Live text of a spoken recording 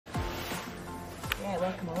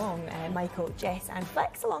Welcome along, Michael, Jess and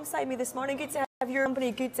Flex alongside me this morning. Good to have your company,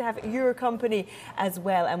 good to have your company as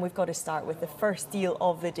well. And we've got to start with the first deal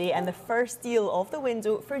of the day and the first deal of the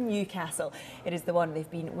window for Newcastle. It is the one they've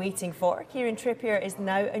been waiting for. Kieran Trippier is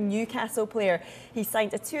now a Newcastle player. He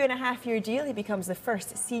signed a 2.5-year deal. He becomes the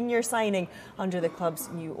first senior signing under the club's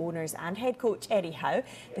new owners and head coach Eddie Howe.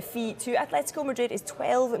 The fee to Atletico Madrid is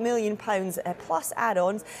 £12 million plus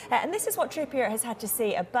add-ons. And this is what Trippier has had to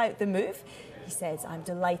say about the move. He says, "I'm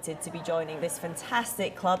delighted to be joining this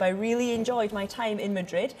fantastic club. I really enjoyed my time in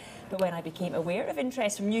Madrid, but when I became aware of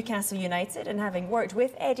interest from Newcastle United and having worked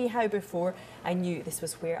with Eddie Howe before, I knew this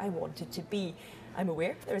was where I wanted to be. I'm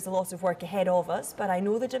aware there is a lot of work ahead of us, but I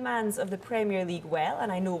know the demands of the Premier League well,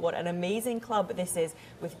 and I know what an amazing club this is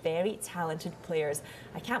with very talented players.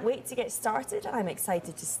 I can't wait to get started, and I'm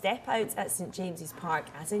excited to step out at St James's Park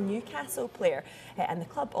as a Newcastle player." And the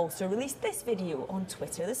club also released this video on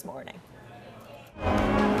Twitter this morning.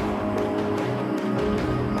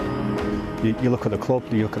 You look at the club,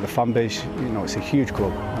 you look at the fan base, you know, it's a huge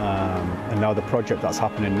club. And now the project that's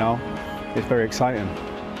happening now, it's very exciting.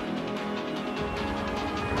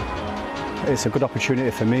 It's a good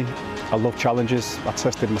opportunity for me. I love challenges. I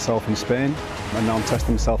tested myself in Spain, and now I'm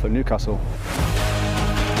testing myself at Newcastle.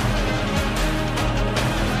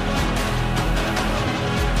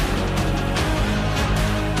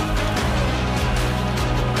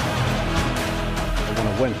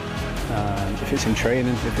 Win. If it's in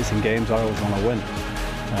training, if it's in games, I always want to win.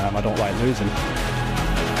 I don't like losing.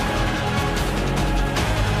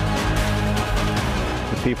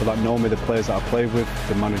 The people that know me, the players that I play with,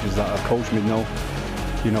 the managers that have coached me know,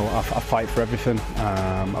 you know, I fight for everything.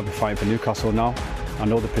 I've been fighting for Newcastle now. I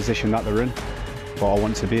know the position that they're in, but I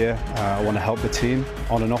want to be here. I want to help the team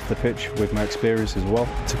on and off the pitch with my experience as well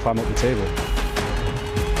to climb up the table.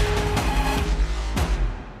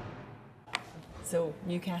 So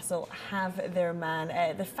Newcastle have their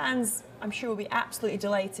man. The fans, I'm sure, will be absolutely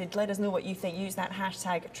delighted. Let us know what you think. Use that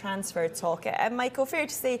hashtag transfer talk. And Michael, fair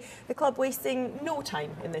to say the club wasting no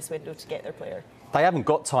time in this window to get their player? They haven't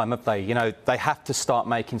got time, have they? You know, they have to start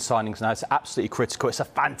making signings now. It's absolutely critical. It's a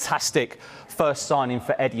fantastic first signing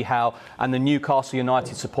for Eddie Howe and the Newcastle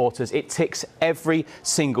United supporters. It ticks every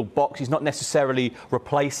single box. He's not necessarily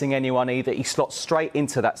replacing anyone either. He slots straight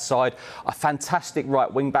into that side. A fantastic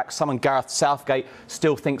right wing back, someone Gareth Southgate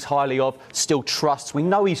still thinks highly of, still trusts. We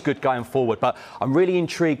know he's good going forward, but I'm really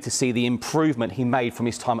intrigued to see the improvement he made from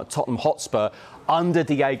his time at Tottenham Hotspur under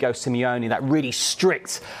Diego Simeone, that really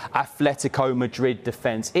strict Atletico Madrid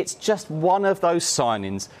defence. It's just one of those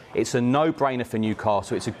signings. It's a no-brainer for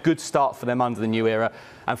Newcastle. It's a good start for them under the new era.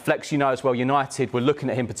 And Flex, you know as well, United were looking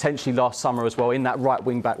at him potentially last summer as well in that right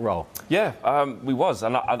wing-back role. Yeah, we was.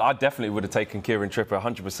 And I definitely would have taken Kieran Trippier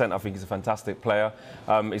 100%. I think he's a fantastic player.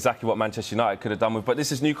 Exactly what Manchester United could have done with. But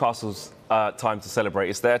this is Newcastle's time to celebrate.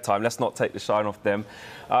 It's their time. Let's not take the shine off them.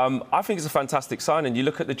 I think it's a fantastic sign. And you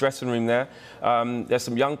look at the dressing room there. There's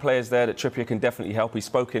some young players there that Trippier can definitely help. He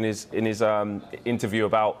spoke in his interview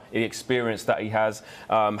about the experience that he has,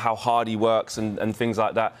 how hard he works and things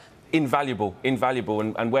like that. Invaluable.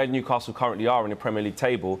 And where Newcastle currently are in the Premier League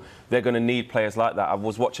table, they're going to need players like that. I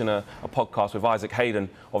was watching a podcast with Isaac Hayden,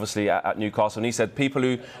 obviously, at Newcastle, and he said people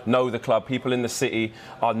who know the club, people in the city,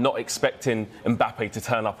 are not expecting Mbappe to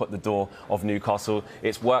turn up at the door of Newcastle.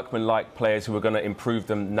 It's workman-like players who are going to improve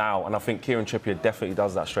them now, and I think Kieran Trippier definitely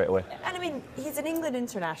does that straight away. And I mean, he's an England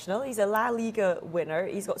international, he's a La Liga winner,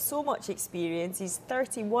 he's got so much experience, he's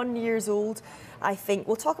 31 years old, I think.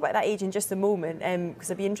 We'll talk about that age in just a moment, because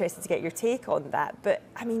I'd be interested to get your take on that. But,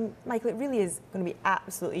 I mean, Michael, it really is going to be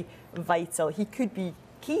absolutely vital. He could be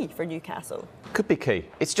key for Newcastle. Could be key.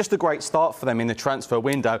 It's just a great start for them in the transfer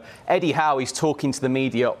window. Eddie Howe is talking to the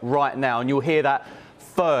media right now, and you'll hear that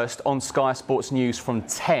first on Sky Sports News from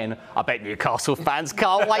 10. I bet Newcastle fans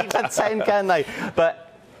can't wait for 10, can they?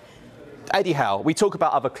 But Eddie Howe, we talk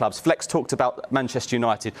about other clubs. Flex talked about Manchester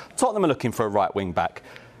United. Tottenham are looking for a right wing back.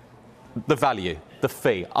 The value, the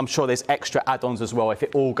fee, I'm sure there's extra add-ons as well if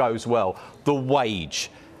it all goes well. The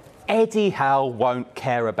wage. Eddie Howe won't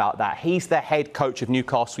care about that. He's the head coach of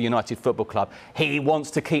Newcastle United Football Club. He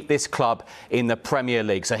wants to keep this club in the Premier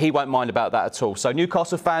League, so he won't mind about that at all. So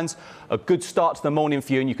Newcastle fans, a good start to the morning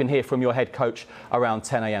for you, and you can hear from your head coach around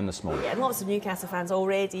 10 a.m. this morning. Yeah, and lots of Newcastle fans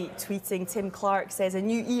already tweeting. Tim Clark says a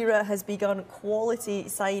new era has begun, quality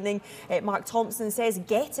signing. Mark Thompson says,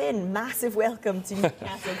 get in, massive welcome to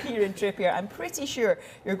Newcastle. Kieran Trippier, I'm pretty sure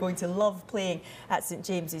you're going to love playing at St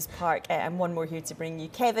James's Park. And one more here to bring you.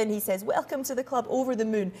 Kevin, he says, welcome to the club, over the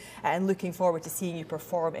moon, and looking forward to seeing you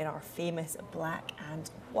perform in our famous black and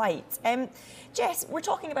white. Jess, we're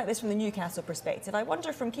talking about this from the Newcastle perspective. I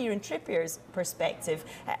wonder from Kieran Trippier's perspective,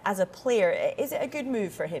 as a player, is it a good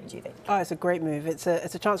move for him, do you think? Oh, it's a great move. It's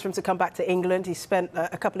a chance for him to come back to England. He spent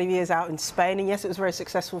a couple of years out in Spain, and yes, it was very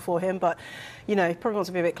successful for him, but, you know, he probably wants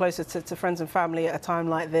to be a bit closer to friends and family at a time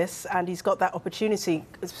like this, and he's got that opportunity,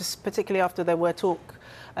 particularly after there were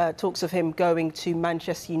talks of him going to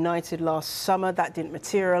Manchester United last summer. That didn't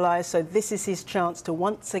materialise, so this is his chance to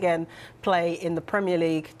once again play in the Premier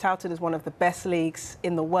League, touted as one of the best leagues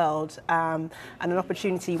in the world, and an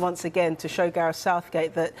opportunity once again to show Gareth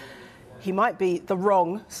Southgate that he might be the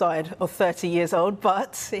wrong side of 30 years old,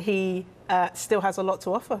 but he still has a lot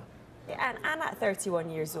to offer. And at 31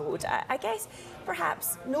 years old, I guess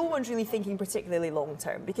perhaps no one's really thinking particularly long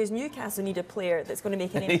term, because Newcastle need a player that's going to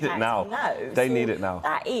make an impact now. They need it now.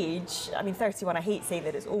 That age, I mean, 31, I hate saying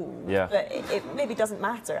that it's old, yeah, but it maybe doesn't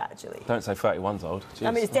matter actually. Don't say 31's old. Jeez.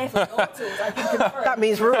 I mean, it's definitely not old. I can confirm. That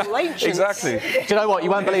means we're all ancient. Exactly. Do you know what? You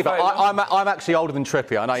won't believe it. I'm actually older than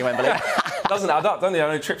Trippier. I know you won't believe it. Don't he?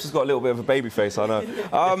 I know Trips has got a little bit of a baby face, I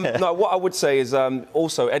know. No, what I would say is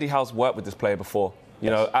also Eddie Howe's worked with this player before. You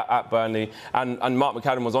know, at Burnley, and Mark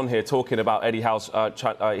McAdam was on here talking about Eddie Howe's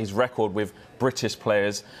his record with British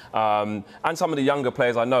players and some of the younger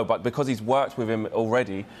players I know, but because he's worked with him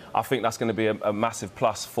already, I think that's going to be a massive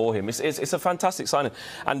plus for him. It's a fantastic signing.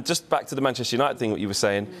 And just back to the Manchester United thing, what you were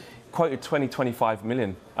saying, quoted 25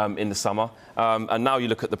 million in the summer, and now you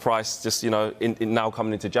look at the price, just, you know, in now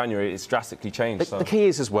coming into January, it's drastically changed. The key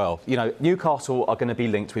is as well, you know, Newcastle are going to be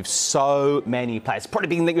linked with so many players, probably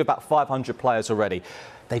been linked with about 500 players already.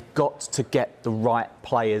 They've got to get the right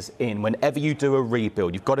players in. Whenever you do a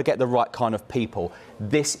rebuild, you've got to get the right kind of people.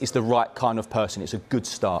 This is the right kind of person. It's a good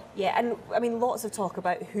start. Yeah, and I mean, lots of talk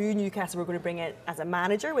about who Newcastle were going to bring in as a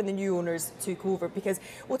manager when the new owners took over, because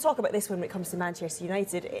we'll talk about this when it comes to Manchester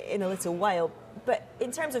United in a little while. But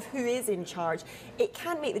in terms of who is in charge, it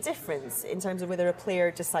can make the difference in terms of whether a player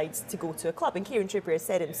decides to go to a club. And Kieran Trippier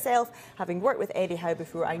said himself, having worked with Eddie Howe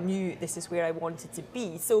before, I knew this is where I wanted to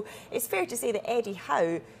be. So it's fair to say that Eddie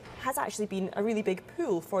Howe has actually been a really big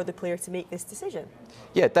pull for the player to make this decision.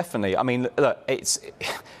 Yeah, definitely. I mean, look,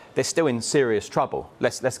 they're still in serious trouble.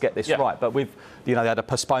 Let's get this right. But they had a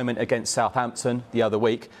postponement against Southampton the other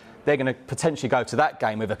week. They're going to potentially go to that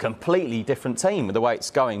game with a completely different team with the way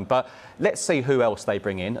it's going. But let's see who else they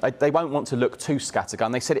bring in. They won't want to look too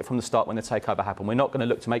scattergun. They said it from the start when the takeover happened. We're not going to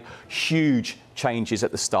look to make huge changes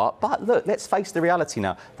at the start. But look, let's face the reality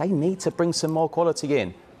now. They need to bring some more quality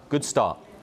in. Good start.